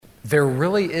there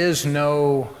really is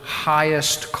no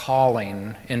highest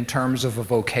calling in terms of a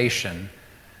vocation.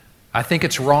 I think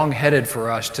it's wrong-headed for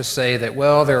us to say that,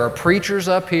 well, there are preachers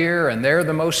up here and they're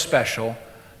the most special.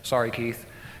 Sorry, Keith.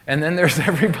 And then there's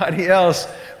everybody else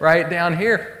right down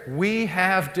here. We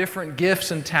have different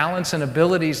gifts and talents and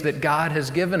abilities that God has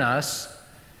given us,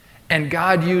 and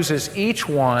God uses each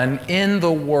one in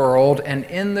the world and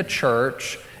in the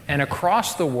church and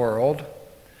across the world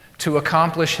to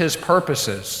accomplish His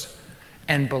purposes.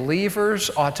 And believers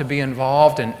ought to be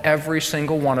involved in every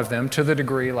single one of them to the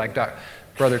degree, like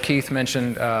Brother Keith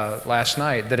mentioned last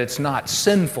night, that it's not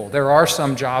sinful. There are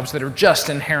some jobs that are just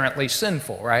inherently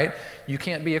sinful, right? You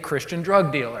can't be a Christian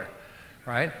drug dealer,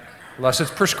 right? Unless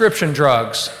it's prescription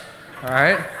drugs, all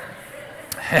right?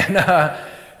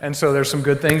 And so there's some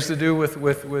good things to do with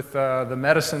the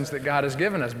medicines that God has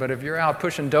given us. But if you're out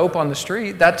pushing dope on the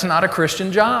street, that's not a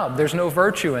Christian job. There's no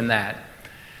virtue in that.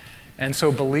 And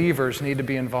so believers need to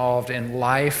be involved in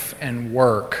life and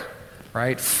work,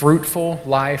 right? Fruitful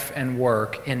life and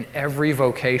work in every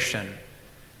vocation.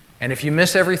 And if you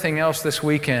miss everything else this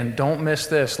weekend, don't miss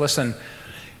this. Listen,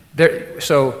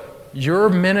 so your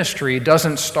ministry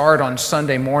doesn't start on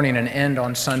Sunday morning and end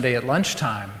on Sunday at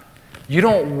lunchtime. You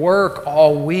don't work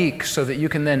all week so that you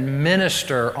can then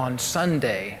minister on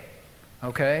Sunday,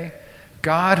 okay?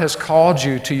 God has called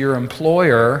you to your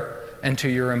employer and to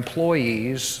your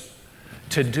employees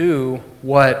to do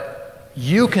what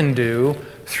you can do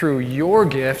through your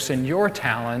gifts and your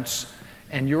talents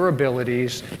and your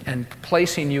abilities and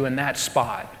placing you in that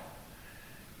spot.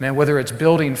 Man, whether it's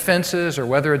building fences or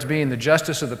whether it's being the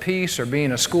justice of the peace or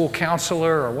being a school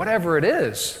counselor or whatever it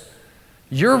is,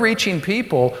 you're reaching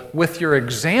people with your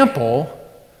example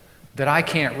that I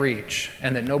can't reach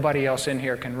and that nobody else in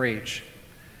here can reach.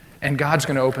 And God's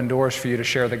going to open doors for you to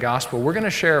share the gospel. We were going to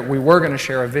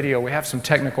share a video. We have some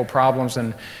technical problems,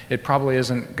 and it probably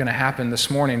isn't going to happen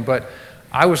this morning, but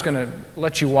I was going to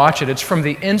let you watch it. It's from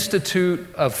the Institute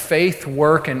of Faith,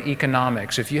 Work, and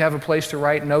Economics. If you have a place to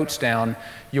write notes down,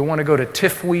 you'll want to go to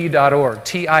tifwe.org,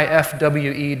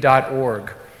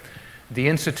 tifwe.org, the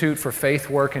Institute for Faith,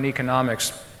 Work, and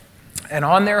Economics. And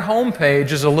on their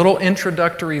homepage is a little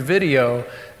introductory video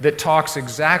that talks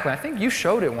exactly, I think you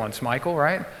showed it once, Michael,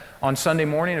 right? On Sunday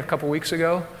morning a couple weeks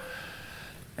ago.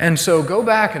 And so go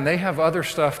back, and they have other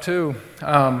stuff too.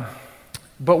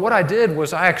 But what I did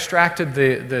was I extracted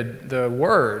the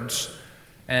words,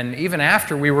 and even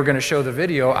after we were going to show the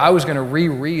video, I was going to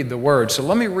reread the words. So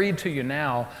let me read to you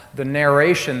now the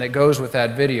narration that goes with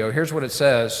that video. Here's what it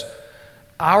says.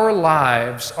 Our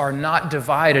lives are not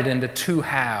divided into two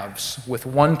halves, with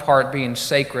one part being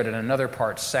sacred and another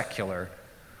part secular.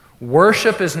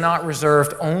 Worship is not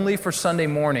reserved only for Sunday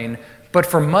morning, but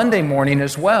for Monday morning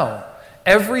as well.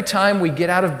 Every time we get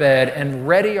out of bed and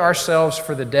ready ourselves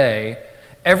for the day,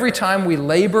 every time we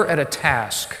labor at a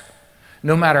task,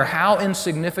 no matter how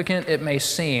insignificant it may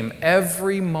seem,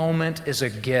 every moment is a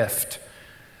gift.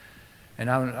 And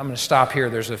I'm going to stop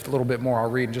here. There's a little bit more I'll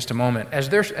read in just a moment. As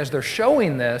they're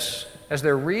showing this, as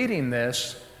they're reading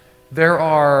this, there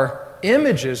are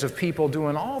images of people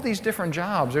doing all these different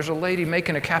jobs. There's a lady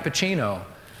making a cappuccino.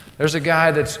 There's a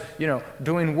guy that's,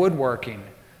 doing woodworking.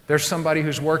 There's somebody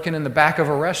who's working in the back of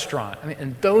a restaurant.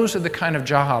 And those are the kind of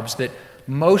jobs that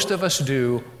most of us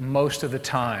do most of the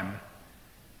time.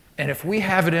 And if we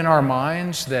have it in our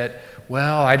minds that,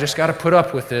 well, I just got to put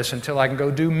up with this until I can go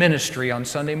do ministry on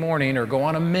Sunday morning or go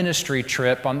on a ministry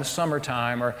trip on the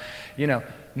summertime or,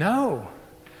 no.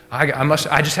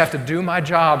 I just have to do my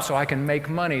job so I can make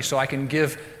money, so I can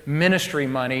give ministry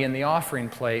money in the offering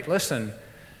plate. Listen,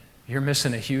 you're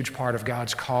missing a huge part of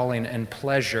God's calling and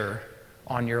pleasure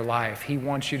on your life. He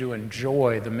wants you to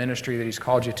enjoy the ministry that He's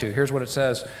called you to. Here's what it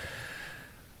says.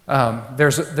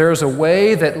 There's a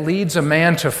way that leads a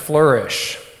man to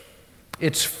flourish.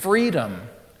 It's freedom,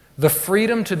 the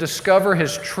freedom to discover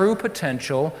his true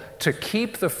potential, to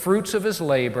keep the fruits of his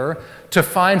labor, to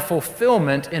find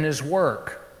fulfillment in his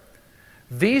work.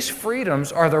 These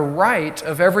freedoms are the right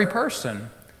of every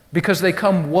person because they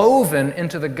come woven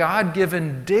into the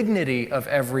God-given dignity of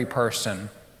every person.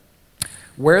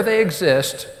 Where they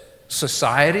exist,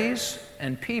 societies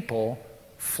and people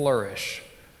flourish.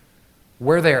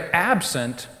 Where they're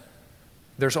absent,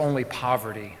 there's only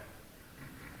poverty.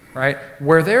 Right?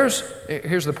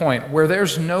 Here's the point, where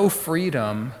there's no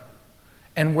freedom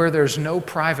and where there's no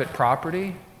private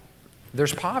property,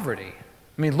 there's poverty.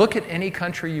 Look at any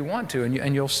country you want to,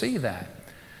 and you'll see that.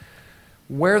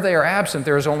 Where they are absent,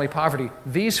 there is only poverty.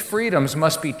 These freedoms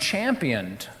must be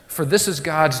championed, for this is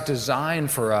God's design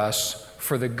for us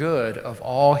for the good of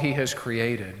all He has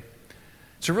created.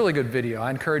 It's a really good video. I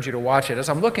encourage you to watch it. As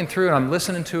I'm looking through it, I'm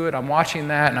listening to it, I'm watching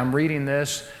that, and I'm reading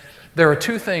this. There are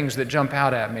two things that jump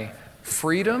out at me: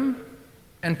 freedom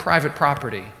and private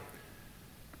property.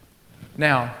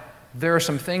 Now, there are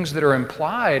some things that are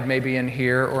implied maybe in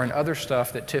here or in other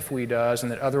stuff that TIFWE does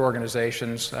and that other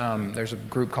organizations, there's a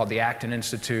group called the Acton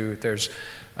Institute, there's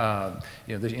the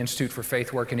Institute for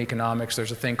Faith Work and Economics,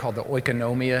 there's a thing called the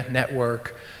Oikonomia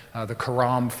Network, the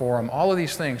Quorum Forum, all of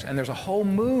these things. And there's a whole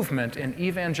movement in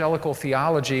evangelical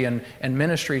theology and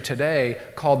ministry today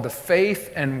called the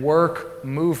Faith and Work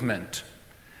Movement.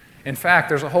 In fact,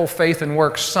 there's a whole Faith and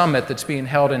Work Summit that's being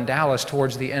held in Dallas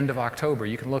towards the end of October.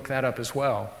 You can look that up as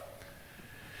well.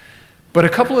 But a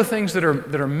couple of things that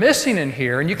are missing in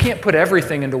here, and you can't put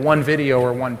everything into one video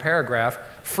or one paragraph.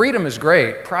 Freedom is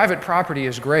great. Private property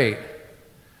is great.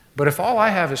 But if all I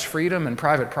have is freedom and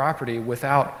private property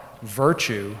without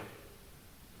virtue,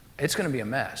 it's going to be a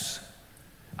mess.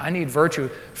 I need virtue.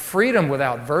 Freedom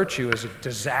without virtue is a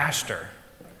disaster.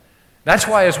 That's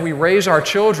why as we raise our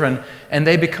children and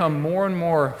they become more and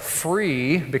more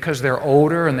free because they're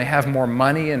older and they have more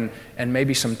money and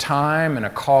maybe some time and a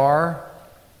car,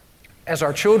 as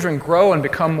our children grow and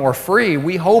become more free,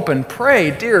 we hope and pray,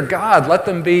 dear God, let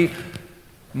them be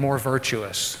more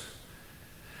virtuous.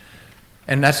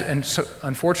 And so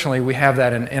unfortunately, we have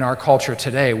that in our culture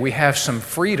today. We have some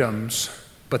freedoms,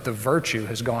 but the virtue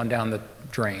has gone down the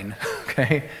drain,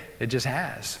 okay? It just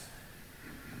has.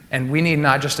 And we need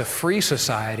not just a free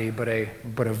society, but a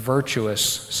virtuous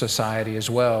society as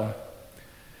well.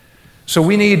 So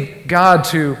we need God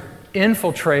to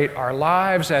infiltrate our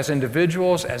lives as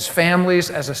individuals, as families,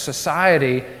 as a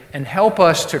society, and help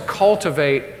us to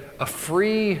cultivate a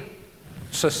free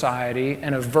society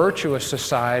and a virtuous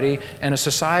society and a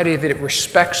society that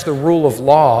respects the rule of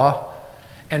law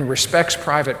and respects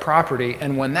private property.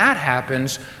 And when that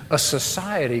happens, a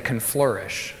society can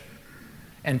flourish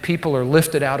and people are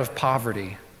lifted out of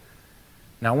poverty.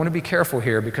 Now, I want to be careful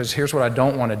here because here's what I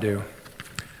don't want to do.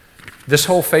 This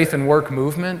whole faith and work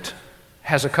movement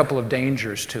has a couple of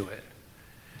dangers to it.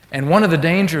 And one of the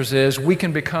dangers is we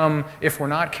can become, if we're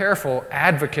not careful,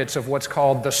 advocates of what's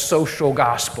called the social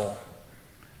gospel,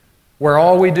 where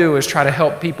all we do is try to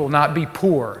help people not be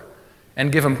poor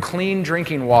and give them clean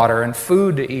drinking water and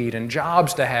food to eat and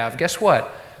jobs to have. Guess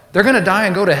what? They're going to die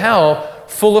and go to hell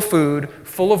full of food,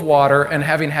 full of water, and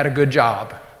having had a good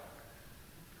job.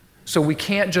 So we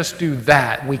can't just do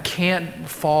that. We can't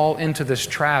fall into this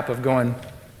trap of going,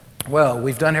 well,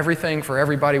 we've done everything for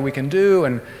everybody we can do,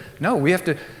 and no, we have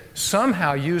to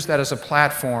somehow use that as a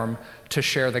platform to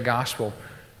share the gospel.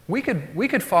 We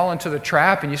could fall into the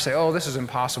trap and you say, oh, this is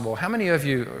impossible. How many of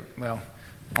you, well,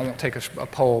 I won't take a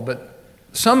poll, but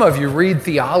some of you read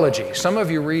theology. Some of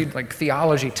you read like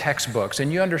theology textbooks,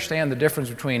 and you understand the difference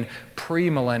between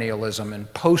premillennialism and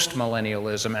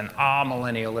postmillennialism and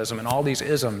amillennialism and all these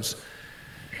isms.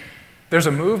 There's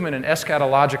a movement in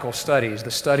eschatological studies,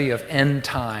 the study of end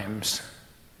times,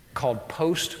 called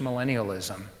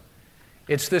postmillennialism.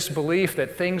 It's this belief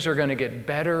that things are going to get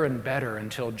better and better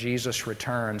until Jesus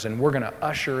returns, and we're going to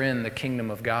usher in the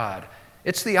kingdom of God.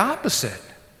 It's the opposite.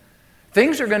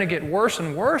 Things are going to get worse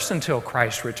and worse until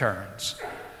Christ returns.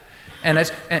 And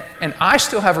I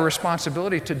still have a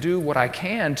responsibility to do what I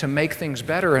can to make things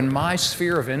better in my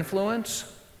sphere of influence.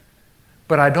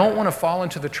 But I don't want to fall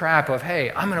into the trap of,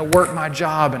 hey, I'm going to work my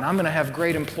job and I'm going to have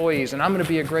great employees and I'm going to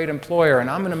be a great employer and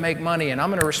I'm going to make money and I'm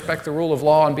going to respect the rule of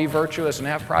law and be virtuous and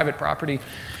have private property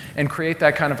and create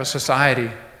that kind of a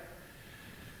society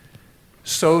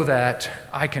so that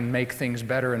I can make things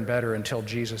better and better until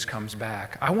Jesus comes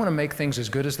back. I want to make things as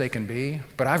good as they can be,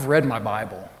 but I've read my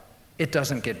Bible. It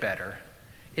doesn't get better.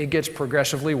 It gets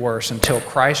progressively worse until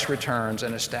Christ returns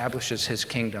and establishes his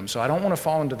kingdom. So I don't want to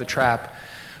fall into the trap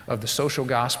of the social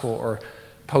gospel or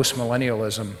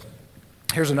postmillennialism.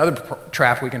 Here's another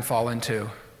trap we can fall into: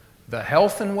 the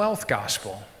health and wealth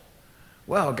gospel.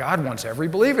 Well, God wants every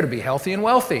believer to be healthy and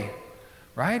wealthy,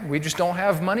 right? We just don't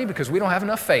have money because we don't have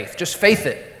enough faith. Just faith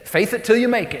it. Faith it till you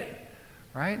make it,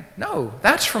 right? No,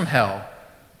 that's from hell.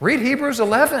 Read Hebrews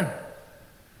 11.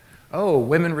 Oh,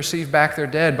 women receive back their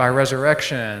dead by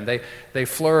resurrection. They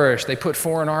flourish. They put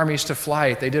foreign armies to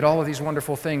flight. They did all of these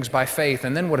wonderful things by faith.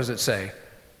 And then what does it say?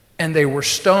 And they were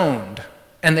stoned,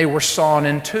 and they were sawn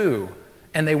in two,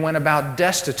 and they went about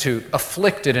destitute,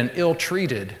 afflicted, and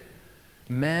ill-treated,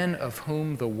 men of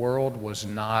whom the world was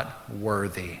not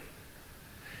worthy.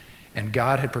 And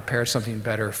God had prepared something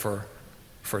better for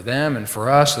them and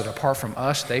for us, that apart from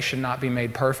us, they should not be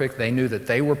made perfect. They knew that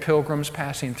they were pilgrims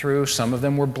passing through. Some of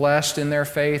them were blessed in their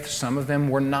faith. Some of them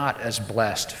were not as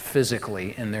blessed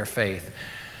physically in their faith.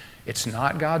 It's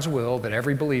not God's will that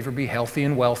every believer be healthy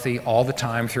and wealthy all the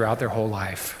time throughout their whole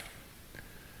life.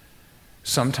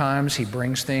 Sometimes He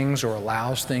brings things or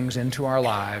allows things into our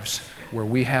lives where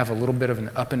we have a little bit of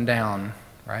an up and down,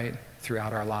 right,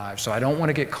 throughout our lives. So I don't want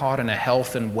to get caught in a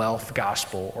health and wealth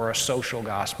gospel or a social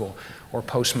gospel or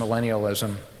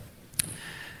postmillennialism.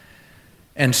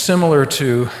 And similar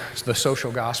to the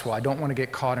social gospel, I don't want to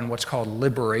get caught in what's called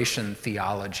liberation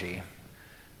theology.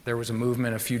 There was a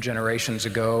movement a few generations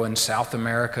ago in South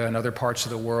America and other parts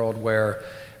of the world where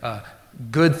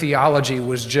good theology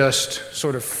was just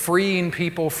sort of freeing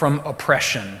people from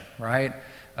oppression, right?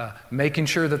 Making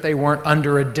sure that they weren't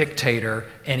under a dictator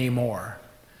anymore.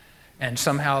 And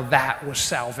somehow that was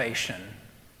salvation.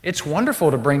 It's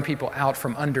wonderful to bring people out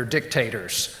from under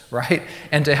dictators, right?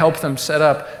 And to help them set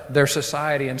up their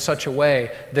society in such a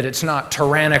way that it's not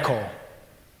tyrannical.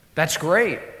 That's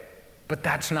great, but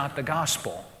that's not the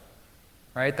gospel,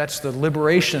 right? That's the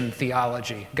liberation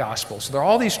theology gospel. So there are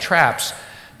all these traps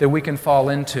that we can fall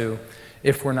into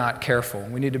if we're not careful.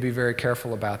 We need to be very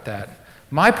careful about that.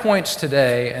 My points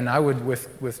today, and I would,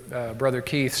 with Brother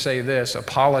Keith, say this: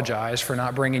 apologize for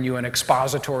not bringing you an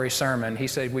expository sermon. He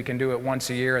said we can do it once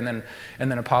a year and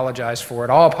then apologize for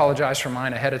it. I'll apologize for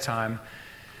mine ahead of time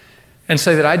and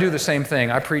say that I do the same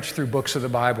thing. I preach through books of the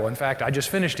Bible. In fact, I just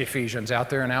finished Ephesians out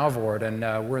there in Alvord, and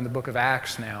we're in the book of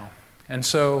Acts now. And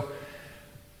so,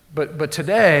 but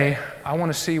today, I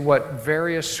want to see what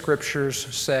various scriptures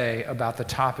say about the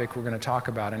topic we're going to talk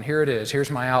about. And here it is.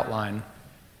 Here's my outline.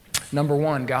 Number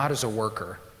one, God is a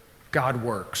worker. God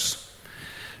works.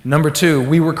 Number two,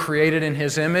 we were created in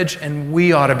His image and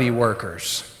we ought to be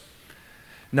workers.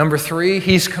 Number three,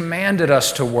 He's commanded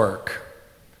us to work.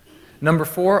 Number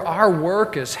four, our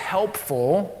work is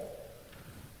helpful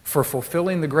for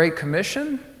fulfilling the Great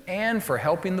Commission and for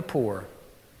helping the poor.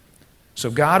 So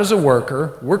God is a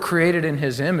worker. We're created in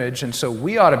His image, and so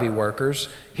we ought to be workers.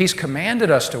 He's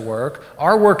commanded us to work.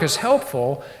 Our work is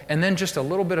helpful. And then just a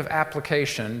little bit of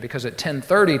application, because at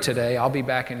 10:30 today, I'll be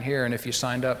back in here, and if you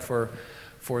signed up for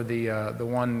the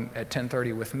one at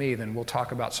 10:30 with me, then we'll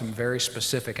talk about some very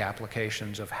specific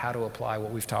applications of how to apply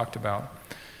what we've talked about.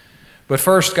 But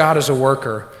first, God is a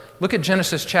worker. Look at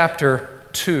Genesis chapter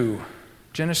 2.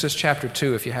 Genesis chapter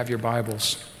 2, if you have your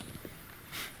Bibles.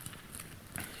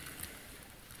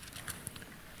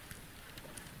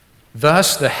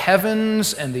 Thus the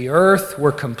heavens and the earth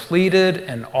were completed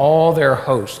and all their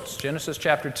hosts. Genesis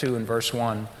chapter 2 and verse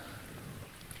 1.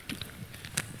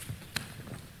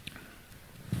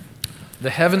 The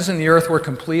heavens and the earth were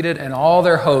completed and all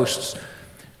their hosts.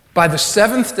 By the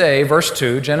seventh day, verse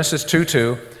 2, Genesis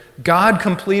 2:2, God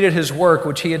completed His work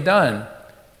which He had done.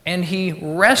 And He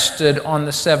rested on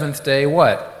the seventh day,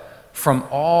 what? From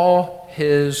all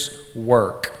His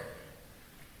work.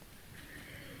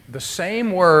 The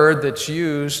same word that's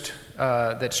used,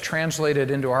 that's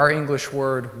translated into our English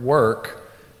word work,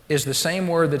 is the same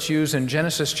word that's used in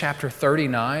Genesis chapter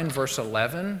 39, verse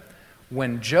 11,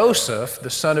 when Joseph, the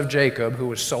son of Jacob, who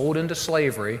was sold into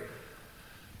slavery,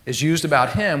 is used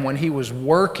about him when he was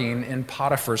working in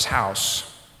Potiphar's house.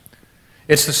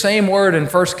 It's the same word in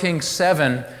 1 Kings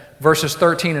 7, verses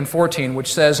 13 and 14,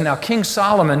 which says, Now King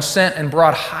Solomon sent and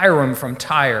brought Hiram from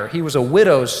Tyre. He was a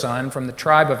widow's son from the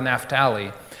tribe of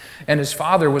Naphtali. And his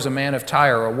father was a man of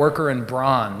Tyre, a worker in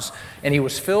bronze. And he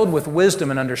was filled with wisdom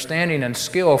and understanding and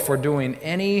skill for doing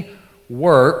any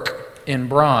work in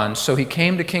bronze. So he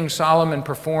came to King Solomon and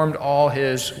performed all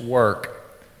his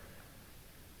work.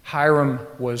 Hiram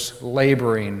was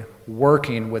laboring,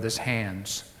 working with his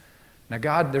hands. Now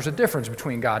God, there's a difference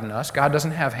between God and us. God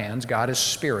doesn't have hands. God is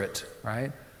spirit,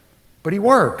 right? But He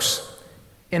works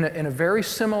in a very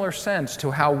similar sense to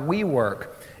how we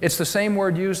work. It's the same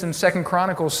word used in 2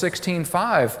 Chronicles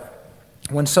 16:5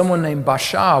 when someone named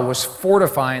Baasha was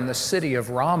fortifying the city of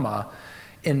Ramah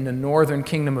in the northern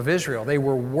kingdom of Israel. They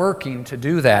were working to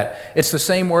do that. It's the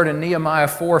same word in Nehemiah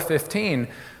 4:15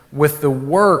 with the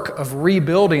work of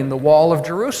rebuilding the wall of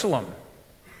Jerusalem.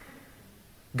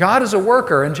 God is a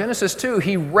worker. In Genesis 2,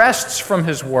 He rests from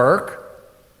His work.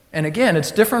 And again,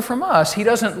 it's different from us. He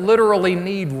doesn't literally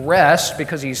need rest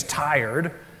because He's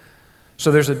tired.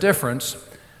 So there's a difference.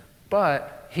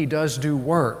 But He does do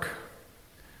work.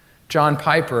 John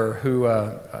Piper, who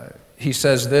he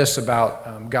says this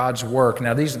about God's work.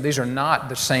 Now, these are not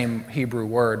the same Hebrew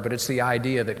word, but it's the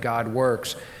idea that God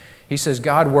works. He says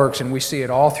God works, and we see it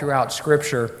all throughout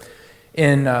Scripture.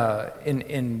 In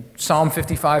Psalm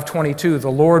 55:22,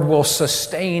 the Lord will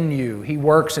sustain you. He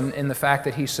works in the fact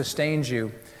that He sustains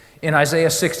you. In Isaiah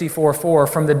 64:4,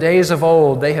 from the days of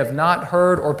old they have not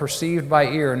heard or perceived by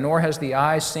ear, nor has the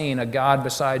eye seen a God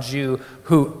besides you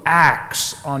who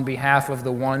acts on behalf of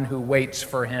the one who waits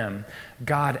for him.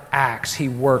 God acts. He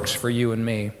works for you and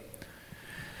me.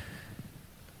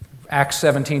 Acts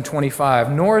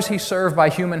 17:25, nor is he served by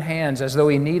human hands as though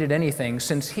he needed anything,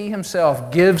 since he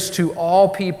himself gives to all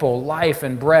people life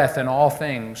and breath and all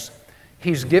things.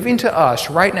 He's giving to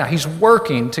us right now. He's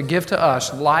working to give to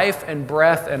us life and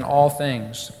breath and all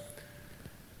things.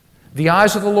 The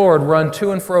eyes of the Lord run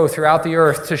to and fro throughout the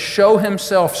earth to show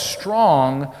himself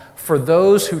strong for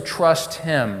those who trust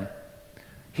him.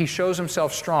 He shows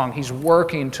himself strong. He's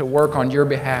working to work on your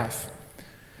behalf.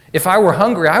 If I were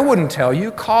hungry, I wouldn't tell you.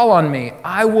 Call on me.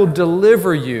 I will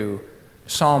deliver you.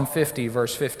 Psalm 50,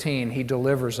 verse 15, he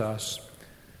delivers us.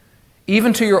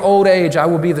 Even to your old age, I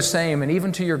will be the same, and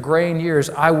even to your graying years,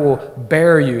 I will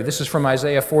bear you. This is from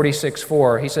Isaiah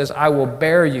 46:4. He says, I will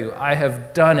bear you. I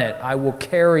have done it. I will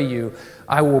carry you.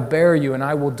 I will bear you, and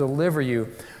I will deliver you.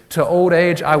 To old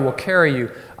age, I will carry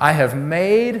you. I have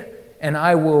made, and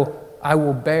I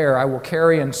will bear. I will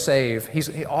carry and save.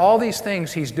 All these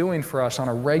things he's doing for us on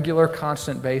a regular,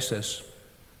 constant basis.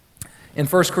 In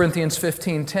 1 Corinthians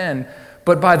 15:10,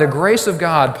 but by the grace of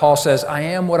God, Paul says, I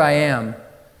am what I am.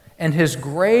 And his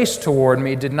grace toward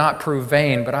me did not prove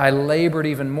vain, but I labored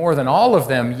even more than all of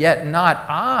them, yet not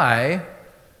I,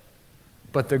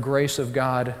 but the grace of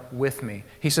God with me.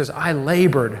 He says, I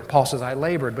labored. Paul says, I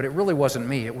labored, but it really wasn't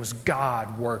me. It was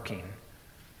God working.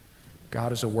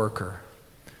 God is a worker.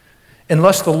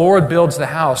 Unless the Lord builds the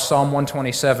house, Psalm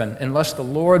 127, unless the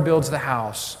Lord builds the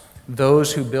house,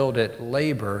 those who build it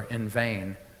labor in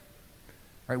vain.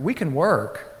 Right? We can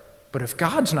work. But if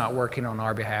God's not working on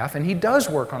our behalf, and he does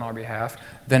work on our behalf,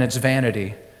 then it's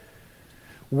vanity.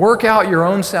 Work out your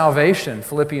own salvation,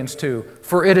 Philippians 2,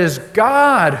 for it is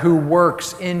God who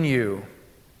works in you.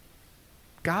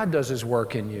 God does his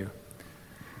work in you.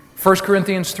 1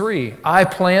 Corinthians 3, I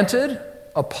planted,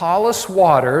 Apollos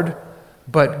watered,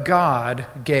 but God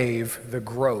gave the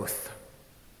growth.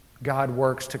 God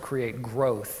works to create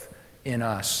growth in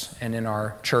us and in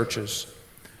our churches.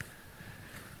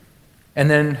 And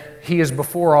then he is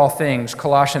before all things,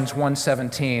 Colossians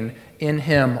 1:17, in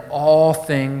him all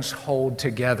things hold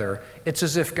together. It's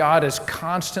as if God is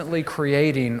constantly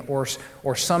creating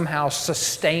or somehow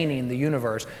sustaining the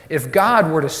universe. If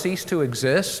God were to cease to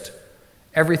exist,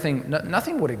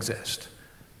 nothing would exist.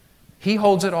 He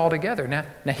holds it all together.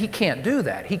 Now he can't do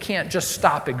that. He can't just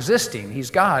stop existing.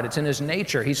 He's God. It's in his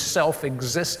nature. He's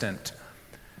self-existent.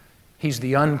 He's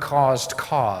the uncaused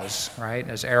cause, right,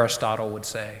 as Aristotle would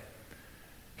say.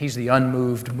 He's the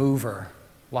unmoved mover.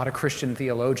 A lot of Christian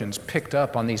theologians picked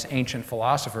up on these ancient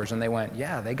philosophers and they went,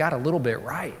 yeah, they got a little bit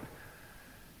right.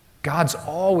 God's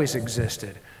always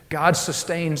existed. God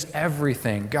sustains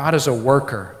everything. God is a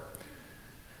worker.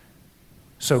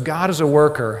 So God is a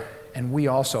worker, and we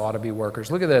also ought to be workers.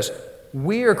 Look at this.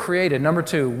 We are created, number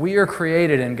 2, we are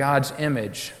created in God's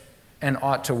image and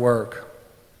ought to work.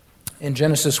 In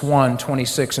Genesis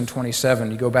 1:26 and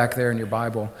 27, you go back there in your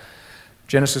Bible,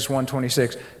 Genesis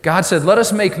 1:26, God said, let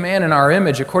us make man in our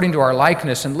image according to our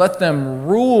likeness, and let them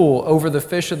rule over the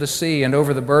fish of the sea and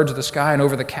over the birds of the sky and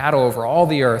over the cattle, over all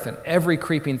the earth and every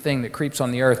creeping thing that creeps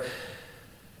on the earth.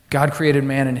 God created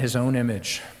man in his own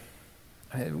image.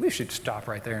 We should stop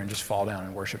right there and just fall down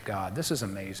and worship God. This is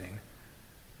amazing.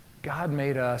 God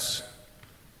made us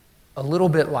a little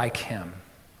bit like him.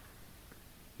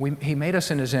 He made us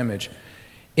in his image.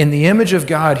 In the image of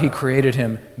God, he created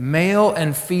him. Male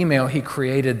and female, he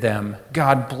created them.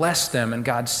 God blessed them, and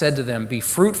God said to them, be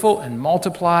fruitful and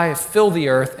multiply, fill the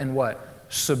earth, and what?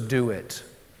 Subdue it.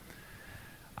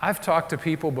 I've talked to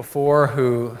people before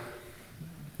who,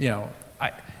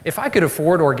 if I could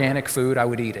afford organic food, I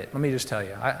would eat it. Let me just tell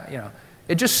you.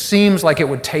 It just seems like it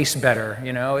would taste better.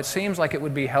 It seems like it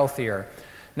would be healthier.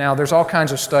 Now, there's all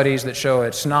kinds of studies that show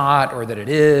it's not, or that it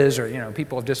is, or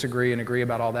people disagree and agree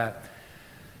about all that.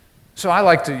 So I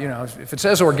like to, if it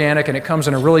says organic and it comes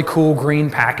in a really cool green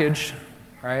package,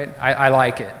 right? I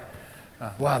like it.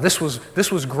 Wow, this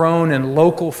was grown in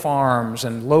local farms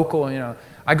and local,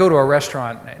 I go to a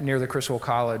restaurant near the Criswell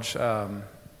College. Can't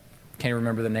even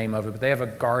remember the name of it, but they have a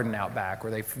garden out back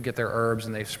where they get their herbs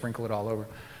and they sprinkle it all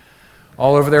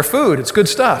over their food. It's good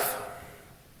stuff.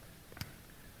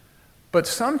 But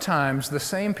sometimes the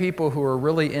same people who are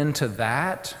really into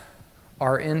that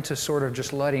are into sort of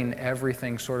just letting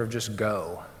everything sort of just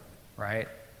go, right?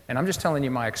 And I'm just telling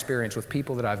you my experience with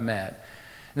people that I've met.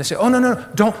 And they say, oh, no,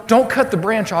 don't cut the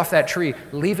branch off that tree.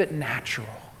 Leave it natural.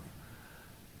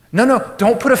 No,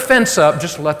 don't put a fence up.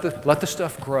 Just let the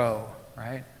stuff grow,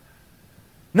 right?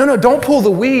 No, don't pull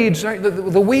the weeds. Right?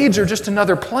 The weeds are just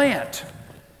another plant.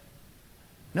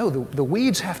 No, the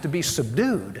weeds have to be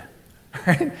subdued.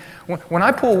 Right? When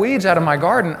I pull weeds out of my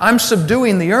garden, I'm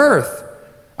subduing the earth.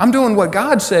 I'm doing what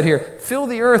God said here. Fill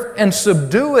the earth and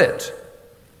subdue it.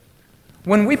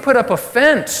 When we put up a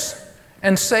fence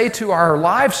and say to our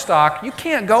livestock, you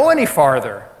can't go any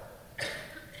farther,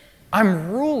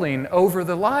 I'm ruling over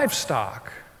the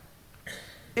livestock.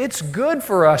 It's good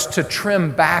for us to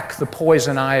trim back the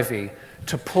poison ivy,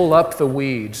 to pull up the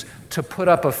weeds, to put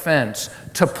up a fence,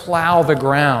 to plow the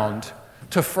ground,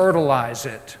 to fertilize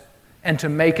it, and to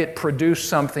make it produce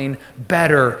something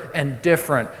better and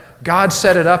different. God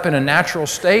set it up in a natural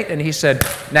state, and He said,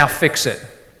 now fix it.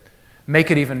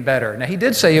 Make it even better. Now, He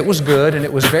did say it was good, and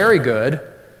it was very good,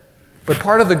 but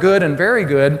part of the good and very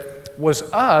good was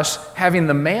us having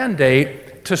the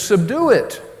mandate to subdue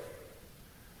it.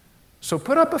 So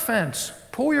put up a fence,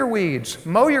 pull your weeds,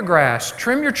 mow your grass,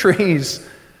 trim your trees,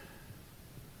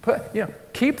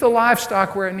 keep the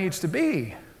livestock where it needs to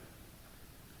be.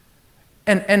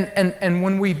 And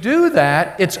when we do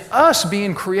that, it's us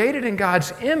being created in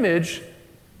God's image.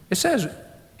 It says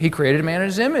He created man in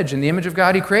His image. In the image of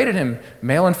God He created him.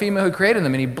 Male and female He created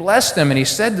them. And He blessed them and He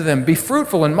said to them, be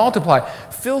fruitful and multiply.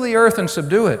 Fill the earth and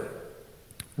subdue it.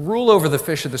 Rule over the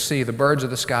fish of the sea, the birds of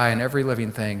the sky, and every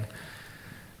living thing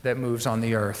that moves on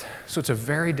the earth. So it's a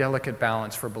very delicate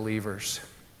balance for believers.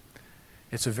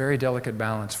 It's a very delicate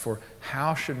balance for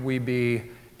how should we be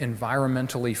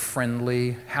environmentally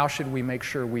friendly? How should we make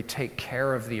sure we take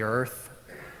care of the earth,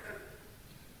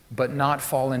 but not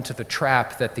fall into the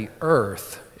trap that the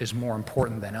earth is more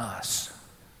important than us?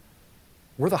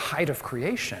 We're the height of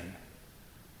creation.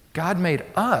 God made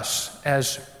us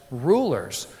as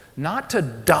rulers, not to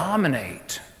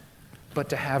dominate, but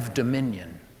to have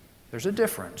dominion. There's a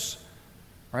difference,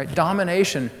 right?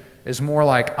 Domination is more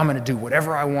like, I'm going to do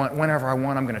whatever I want, whenever I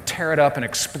want. I'm going to tear it up and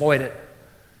exploit it.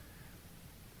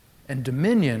 And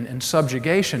dominion and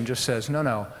subjugation just says,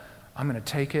 no, I'm going to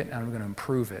take it and I'm going to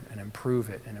improve it and improve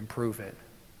it and improve it.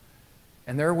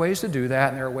 And there are ways to do that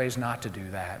and there are ways not to do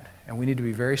that. And we need to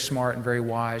be very smart and very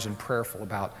wise and prayerful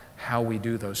about how we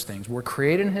do those things. We're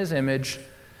created in His image,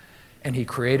 and He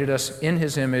created us in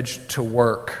His image to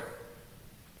work.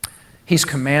 He's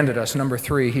commanded us. Number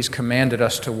 3, He's commanded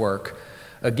us to work.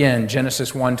 Again,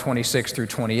 Genesis 1:26 through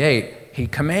 28, He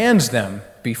commands them,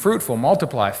 be fruitful,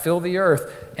 multiply, fill the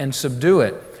earth, and subdue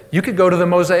it. You could go to the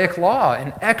Mosaic Law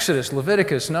in Exodus,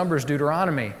 Leviticus, Numbers,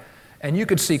 Deuteronomy, and you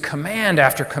could see command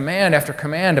after command after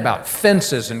command about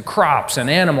fences and crops and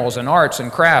animals and arts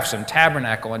and crafts and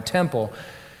tabernacle and temple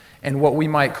and what we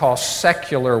might call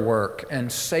secular work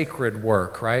and sacred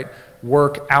work, right?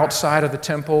 Work outside of the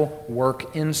temple,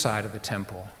 work inside of the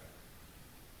temple.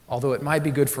 Although it might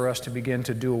be good for us to begin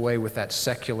to do away with that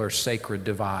secular-sacred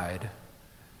divide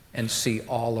and see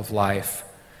all of life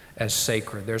as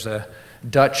sacred. There's a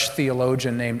Dutch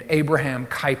theologian named Abraham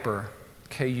Kuyper,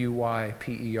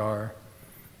 Kuyper.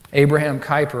 Abraham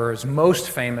Kuyper is most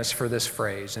famous for this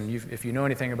phrase, and if you know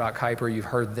anything about Kuyper, you've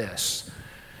heard this.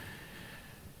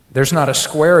 There's not a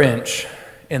square inch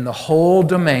in the whole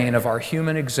domain of our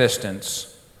human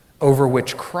existence over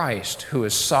which Christ, who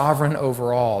is sovereign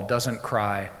over all, doesn't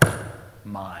cry,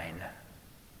 mine.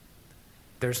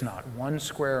 There's not one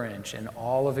square inch in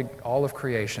all of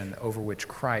creation over which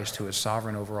Christ, who is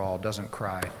sovereign over all, doesn't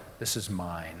cry, this is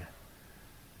mine.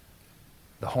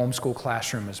 The homeschool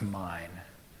classroom is mine.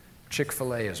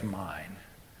 Chick-fil-A is mine.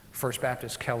 First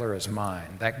Baptist Keller is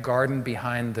mine. That garden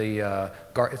behind the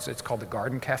it's called the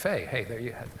Garden Cafe. Hey, there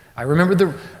you have. I remember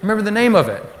the name of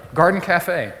it. Garden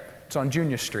Cafe. It's on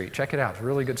Junior Street. Check it out. It's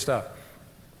really good stuff.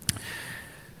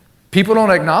 People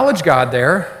don't acknowledge God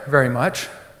there very much,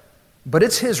 but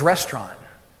it's His restaurant,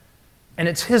 and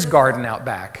it's His garden out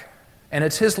back, and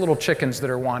it's His little chickens that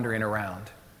are wandering around.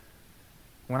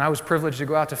 When I was privileged to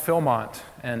go out to Philmont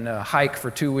and hike for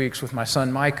 2 weeks with my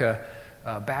son Micah,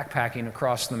 backpacking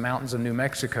across the mountains of New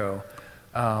Mexico,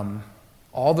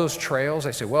 all those trails,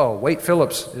 I said, well, Wade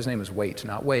Phillips, his name is Wade,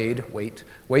 not Wade,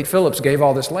 Wade Phillips gave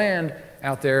all this land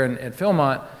out there at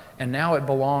Philmont, and now it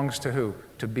belongs to who?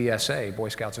 To BSA, Boy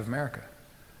Scouts of America.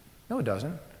 No, it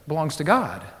doesn't. It belongs to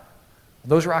God.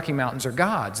 Those Rocky Mountains are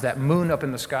God's. That moon up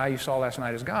in the sky you saw last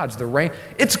night is God's. The rain,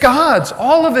 it's God's.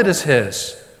 All of it is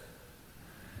His.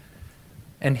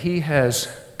 And He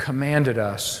has commanded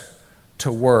us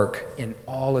to work in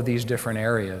all of these different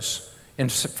areas. In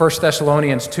 1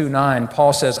 Thessalonians 2:9,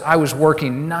 Paul says, I was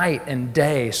working night and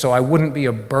day so I wouldn't be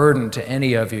a burden to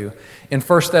any of you. In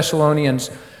 1 Thessalonians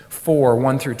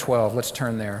 4:1 through 12, let's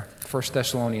turn there. 1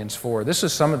 Thessalonians 4. This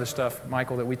is some of the stuff,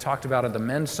 Michael, that we talked about at the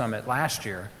Men's Summit last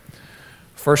year.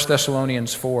 1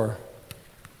 Thessalonians 4.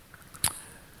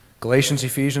 Galatians,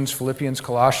 Ephesians, Philippians,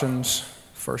 Colossians,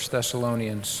 1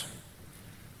 Thessalonians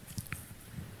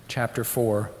chapter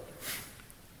 4.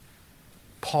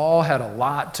 Paul had a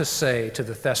lot to say to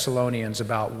the Thessalonians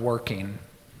about working.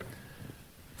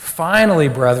 Finally,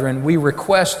 brethren, we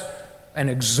request and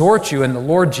exhort you in the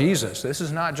Lord Jesus. This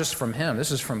is not just from him, this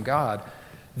is from God.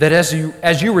 That as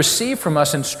you receive from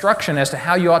us instruction as to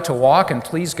how you ought to walk and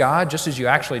please God, just as you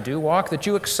actually do walk, that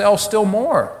you excel still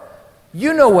more.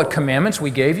 You know what commandments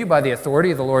we gave you by the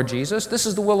authority of the Lord Jesus. This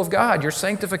is the will of God, your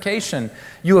sanctification.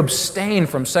 You abstain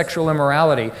from sexual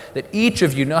immorality, that each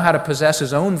of you know how to possess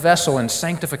his own vessel in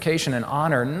sanctification and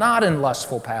honor, not in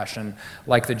lustful passion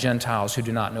like the Gentiles who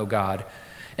do not know God.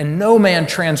 And no man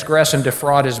transgress and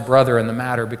defraud his brother in the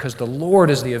matter, because the Lord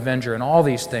is the avenger in all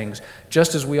these things,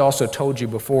 just as we also told you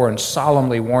before and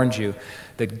solemnly warned you,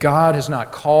 that God has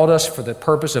not called us for the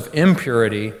purpose of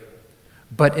impurity,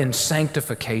 but in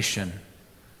sanctification.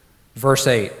 Verse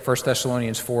 8, 1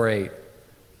 Thessalonians 4:8.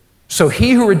 So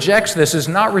he who rejects this is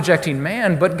not rejecting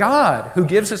man, but God, who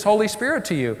gives his Holy Spirit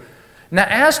to you. Now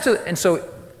and so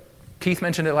Keith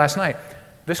mentioned it last night,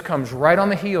 this comes right on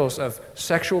the heels of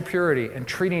sexual purity and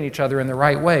treating each other in the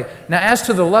right way. Now as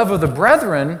to the love of the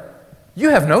brethren, you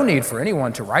have no need for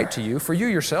anyone to write to you, for you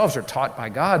yourselves are taught by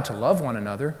God to love one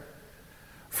another.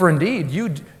 For indeed,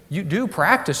 you do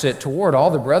practice it toward all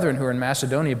the brethren who are in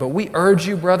Macedonia, but we urge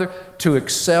you, brother, to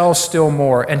excel still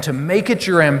more and to make it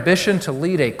your ambition to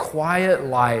lead a quiet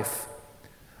life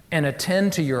and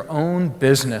attend to your own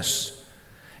business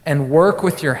and work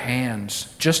with your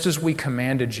hands, just as we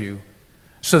commanded you,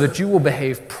 so that you will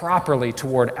behave properly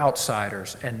toward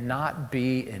outsiders and not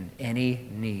be in any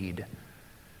need.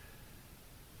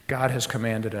 God has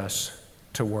commanded us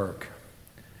to work.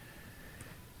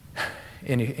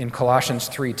 In Colossians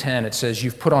 3:10, it says,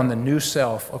 you've put on the new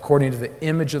self according to the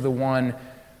image of the one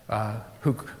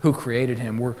who created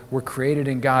him. We're created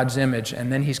in God's image,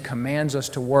 and then he commands us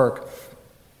to work.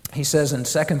 He says in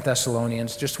 2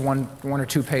 Thessalonians, just one or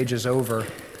two pages over,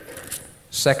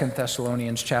 2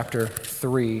 Thessalonians chapter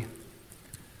 3,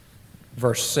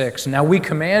 verse 6. Now we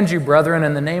command you, brethren,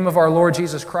 in the name of our Lord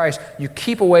Jesus Christ, you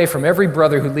keep away from every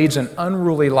brother who leads an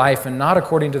unruly life and not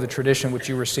according to the tradition which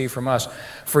you receive from us.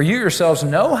 For you yourselves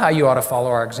know how you ought to follow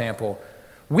our example.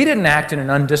 We didn't act in an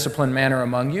undisciplined manner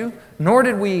among you, nor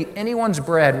did we eat anyone's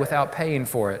bread without paying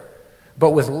for it. But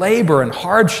with labor and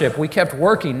hardship, we kept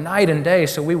working night and day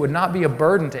so we would not be a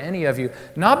burden to any of you,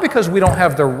 not because we don't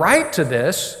have the right to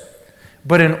this,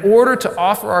 but in order to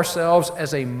offer ourselves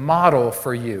as a model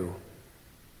for you.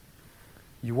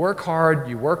 You work hard,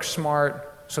 you work smart,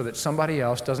 so that somebody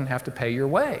else doesn't have to pay your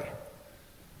way.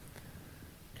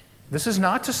 This is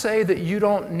not to say that you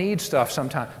don't need stuff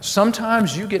sometimes.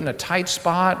 Sometimes you get in a tight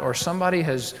spot or somebody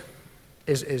is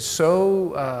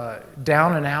so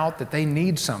down and out that they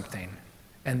need something.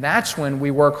 And that's when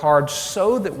we work hard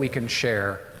so that we can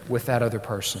share with that other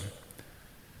person.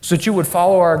 So that you would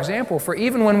follow our example. For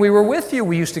even when we were with you,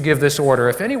 we used to give this order.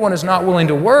 If anyone is not willing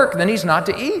to work, then he's not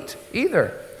to eat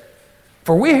either.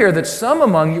 For we hear that some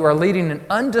among you are leading an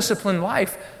undisciplined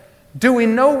life,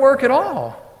 doing no work at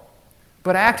all,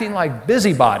 but acting like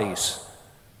busybodies.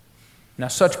 Now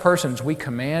such persons we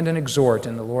command and exhort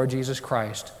in the Lord Jesus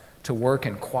Christ to work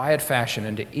in quiet fashion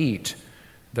and to eat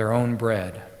their own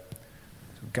bread.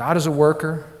 God is a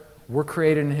worker. We're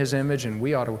created in his image, and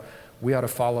we ought to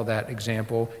follow that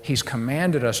example. He's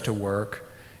commanded us to work,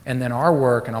 and then our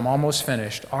work, and I'm almost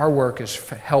finished, our work is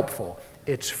helpful.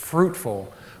 It's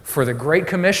fruitful for the Great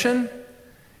Commission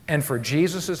and for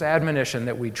Jesus' admonition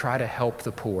that we try to help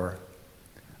the poor.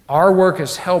 Our work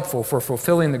is helpful for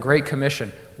fulfilling the Great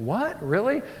Commission. What?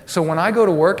 Really? So when I go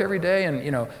to work every day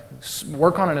and,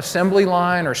 work on an assembly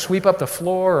line or sweep up the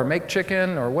floor or make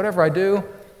chicken or whatever I do,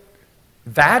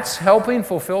 that's helping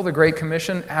fulfill the Great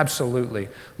Commission? Absolutely.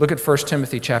 Look at 1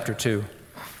 Timothy chapter 2.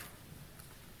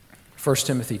 1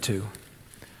 Timothy 2.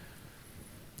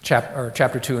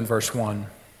 Chapter 2 and verse 1.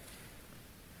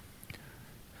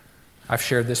 I've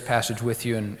shared this passage with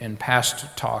you in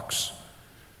past talks,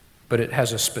 but it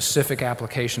has a specific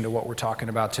application to what we're talking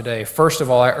about today. First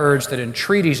of all, I urge that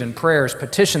entreaties and prayers,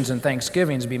 petitions and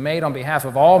thanksgivings be made on behalf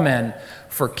of all men,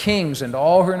 for kings and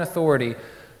all who are in authority,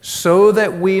 so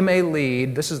that we may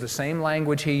lead, this is the same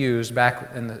language he used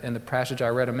back in the passage I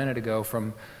read a minute ago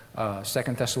from 2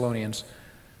 Thessalonians,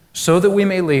 so that we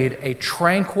may lead a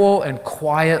tranquil and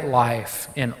quiet life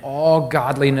in all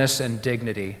godliness and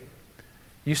dignity.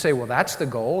 You say, well, that's the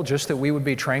goal, just that we would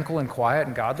be tranquil and quiet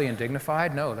and godly and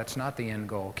dignified? No, that's not the end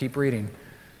goal. Keep reading.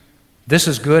 This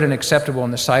is good and acceptable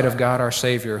in the sight of God our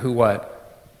Savior, who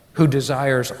what? who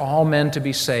desires all men to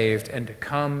be saved and to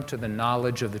come to the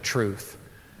knowledge of the truth.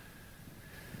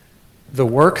 The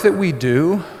work that we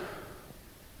do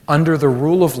under the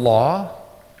rule of law,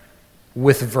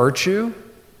 with virtue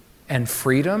and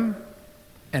freedom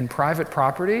and private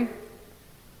property,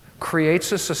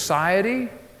 creates a society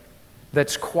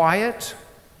that's quiet,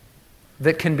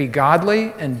 that can be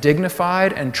godly and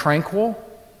dignified and tranquil.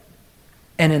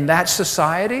 And in that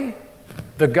society,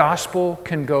 the gospel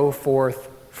can go forth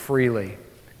freely,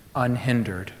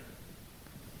 unhindered.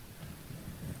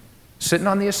 Sitting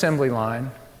on the assembly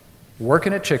line,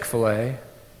 working at Chick-fil-A,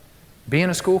 being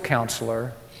a school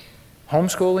counselor,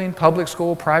 homeschooling, public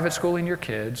school, private schooling your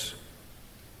kids,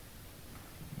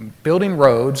 building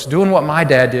roads, doing what my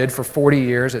dad did for 40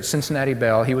 years at Cincinnati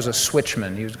Bell. He was a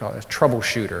switchman. He was called a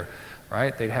troubleshooter,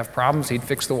 right? They'd have problems, he'd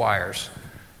fix the wires.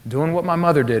 Doing what my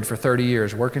mother did for 30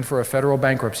 years, working for a federal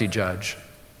bankruptcy judge.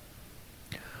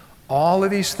 All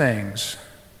of these things,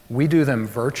 we do them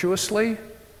virtuously,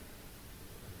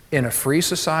 in a free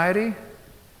society,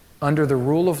 under the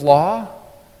rule of law,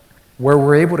 where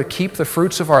we're able to keep the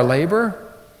fruits of our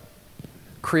labor,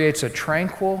 creates a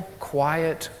tranquil,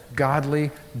 quiet,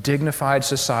 godly, dignified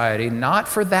society, not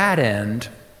for that end,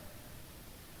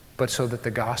 but so that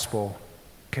the gospel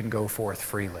can go forth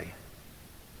freely.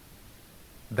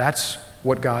 That's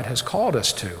what God has called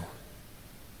us to.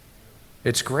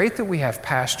 It's great that we have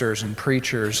pastors and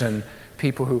preachers and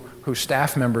people who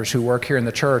staff members who work here in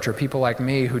the church, or people like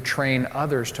me who train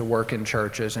others to work in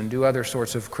churches and do other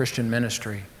sorts of Christian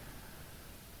ministry.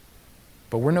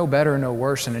 But we're no better, no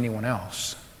worse than anyone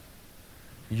else.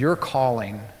 Your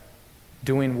calling,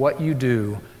 doing what you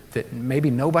do that maybe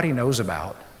nobody knows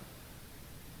about,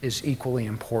 is equally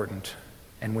important.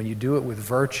 And when you do it with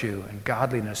virtue and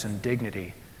godliness and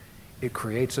dignity, it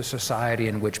creates a society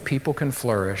in which people can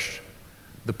flourish,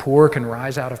 the poor can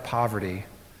rise out of poverty,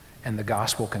 and the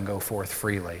gospel can go forth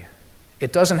freely.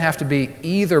 It doesn't have to be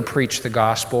either preach the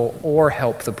gospel or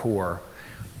help the poor,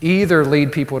 either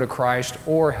lead people to Christ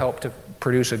or help to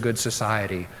produce a good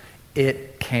society.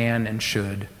 It can and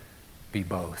should be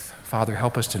both. Father,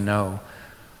 help us to know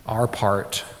our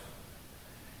part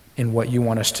in what you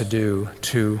want us to do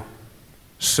to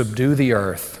subdue the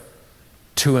earth,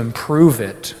 to improve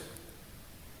it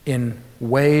in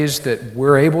ways that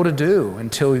we're able to do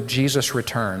until Jesus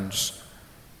returns.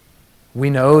 We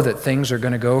know that things are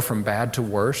going to go from bad to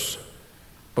worse,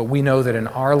 but we know that in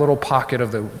our little pocket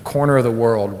of the corner of the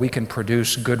world, we can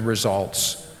produce good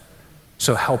results.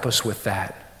 So help us with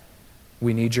that.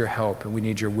 We need your help and we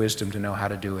need your wisdom to know how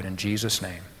to do it. In Jesus'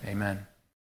 name, amen.